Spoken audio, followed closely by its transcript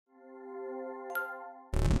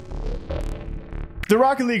The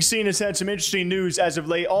Rocket League scene has had some interesting news as of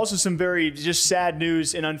late. Also some very just sad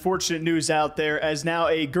news and unfortunate news out there, as now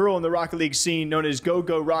a girl in the Rocket League scene known as Go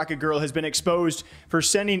Go Rocket Girl has been exposed for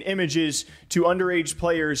sending images to underage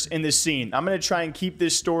players in this scene. I'm going to try and keep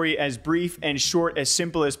this story as brief and short, as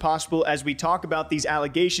simple as possible, as we talk about these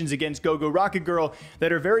allegations against Go Go Rocket Girl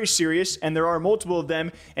that are very serious, and there are multiple of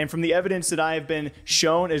them. And from the evidence that I have been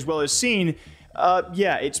shown as well as seen,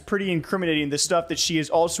 yeah, it's pretty incriminating, the stuff that she has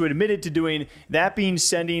also admitted to doing, that being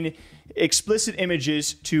sending explicit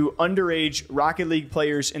images to underage Rocket League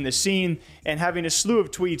players in the scene, and having a slew of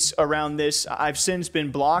tweets around this. I've since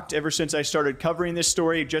been blocked ever since I started covering this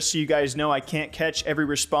story. Just so you guys know, I can't catch every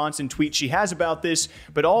response and tweet she has about this,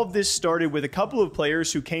 but all of this started with a couple of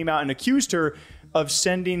players who came out and accused her of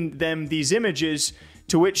sending them these images,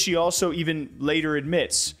 to which she also even later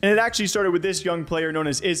admits. And it actually started with this young player known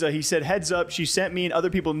as Izza. He said, "Heads up, she sent me and other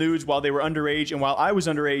people nudes while they were underage, and while I was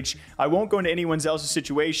underage. I won't go into anyone else's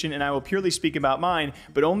situation, and I will purely speak about mine,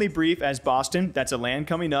 but only brief, as Boston, that's a land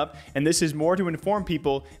coming up, and this is more to inform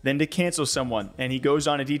people than to cancel someone." And he goes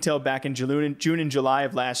on to detail back in June and July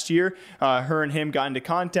of last year, her and him got into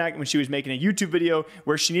contact when she was making a YouTube video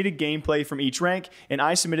where she needed gameplay from each rank, and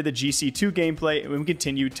I submitted the GC2 gameplay, and we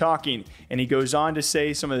continued talking. And he goes on to say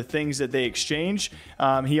some of the things that they exchange.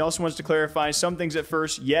 He also wants to clarify some things at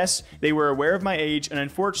first. Yes, they were aware of my age, and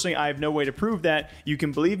unfortunately, I have no way to prove that. You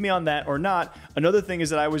can believe me on that or not. Another thing is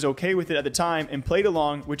that I was okay with it at the time and played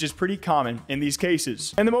along, which is pretty common in these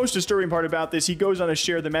cases. And the most disturbing part about this, he goes on to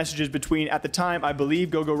share the messages between, at the time, I believe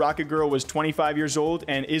Go Go Rocket Girl was 25 years old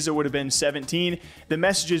and Izza would have been 17. The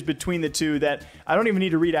messages between the two that I don't even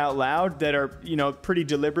need to read out loud, that are, you know, pretty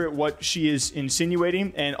deliberate, what she is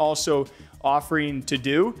insinuating and also offering to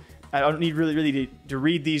do. I don't need really to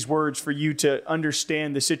read these words for you to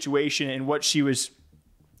understand the situation and what she was,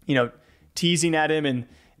 you know, teasing at him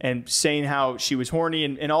and saying how she was horny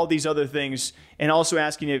and all these other things, and also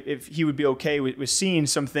asking if he would be okay with seeing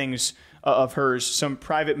some things of hers, some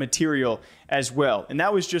private material as well. And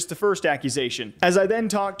that was just the first accusation. As I then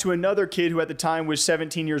talked to another kid who at the time was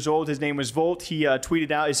 17 years old, his name was Volt, he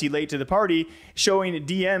tweeted out, "Is he late to the party?" showing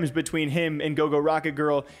DMs between him and Go Go Rocket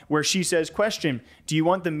Girl where she says, "Question, do you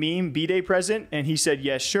want the meme B-Day present?" And he said,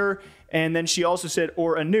 "Yes, sure." And then she also said,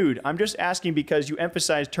 "Or a nude. I'm just asking because you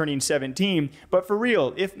emphasized turning 17, but for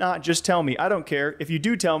real, if not, just tell me. I don't care. If you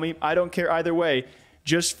do tell me, I don't care either way,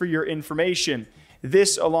 just for your information."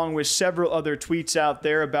 This, along with several other tweets out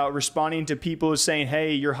there about responding to people saying,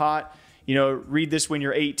 "Hey, you're hot, you know, read this when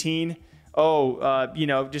you're 18. You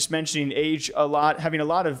know, just mentioning age a lot, having a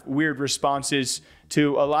lot of weird responses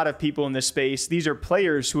to a lot of people in this space. These are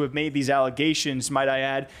players who have made these allegations, might I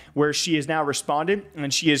add, where she has now responded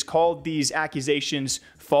and she has called these accusations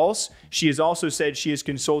false. She has also said she is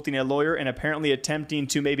consulting a lawyer and apparently attempting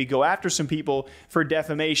to maybe go after some people for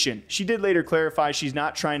defamation. She did later clarify she's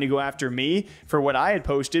not trying to go after me for what I had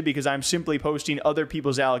posted, because I'm simply posting other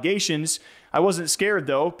people's allegations. I wasn't scared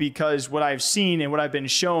though, because what I've seen and what I've been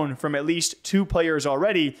shown from at least 2 players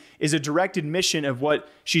already is a direct admission of what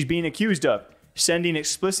she's being accused of: sending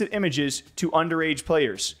explicit images to underage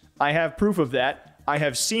players. I have proof of that. I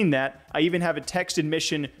have seen that. I even have a text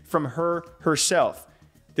admission from her herself.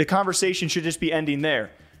 The conversation should just be ending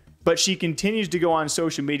there. But she continues to go on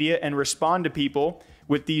social media and respond to people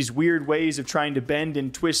with these weird ways of trying to bend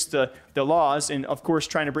and twist the laws, and of course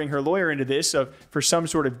trying to bring her lawyer into this for some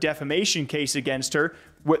sort of defamation case against her.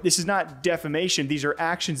 This is not defamation. These are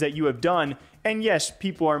actions that you have done, and yes,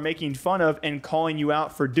 people are making fun of and calling you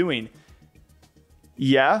out for doing.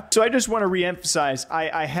 Yeah. So I just want to reemphasize,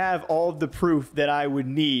 I have all of the proof that I would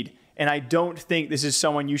need, and I don't think this is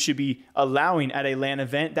someone you should be allowing at a LAN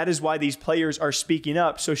event. That is why these players are speaking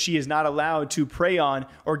up, so she is not allowed to prey on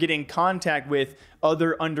or get in contact with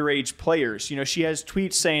other underage players. You know, she has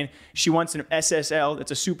tweets saying she wants an SSL,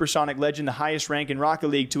 that's a supersonic legend, the highest rank in Rocket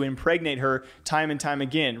League, to impregnate her time and time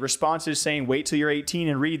again. Responses saying, "Wait till you're 18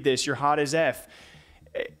 and read this, you're hot as F."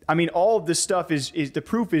 I mean, all of this stuff is the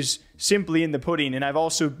proof is simply in the pudding, and I've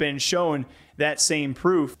also been shown that same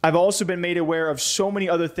proof. I've also been made aware of so many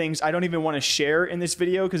other things I don't even want to share in this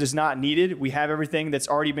video because it's not needed. We have everything that's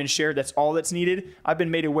already been shared. That's all that's needed. I've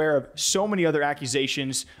been made aware of so many other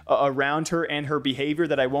accusations around her and her behavior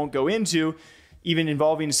that I won't go into, even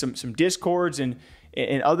involving some discords and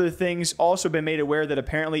other things. Also been made aware that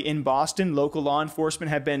apparently in Boston, local law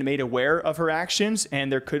enforcement have been made aware of her actions,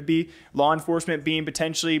 and there could be law enforcement being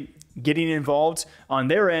potentially getting involved on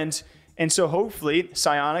their end. And so hopefully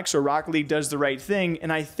Psyonix or Rocket League does the right thing,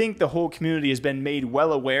 and I think the whole community has been made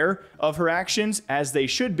well aware of her actions, as they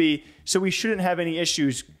should be, so we shouldn't have any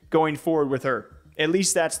issues going forward with her. At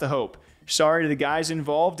least that's the hope. sorry to the guys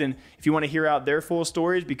involved. And if you want to hear out their full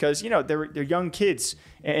stories, because, you know, they're young kids.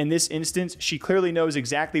 In this instance, she clearly knows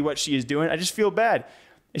exactly what she is doing. I just feel bad,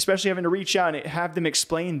 especially having to reach out and have them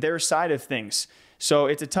explain their side of things. So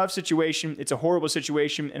it's a tough situation. It's a horrible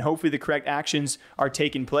situation, and hopefully the correct actions are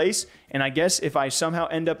taking place. And I guess if I somehow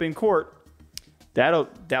end up in court,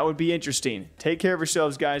 that would be interesting. Take care of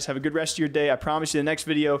yourselves, guys. Have a good rest of your day. I promise you the next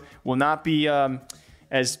video will not be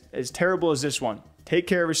as terrible as this one. Take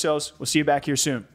care of yourselves. We'll see you back here soon.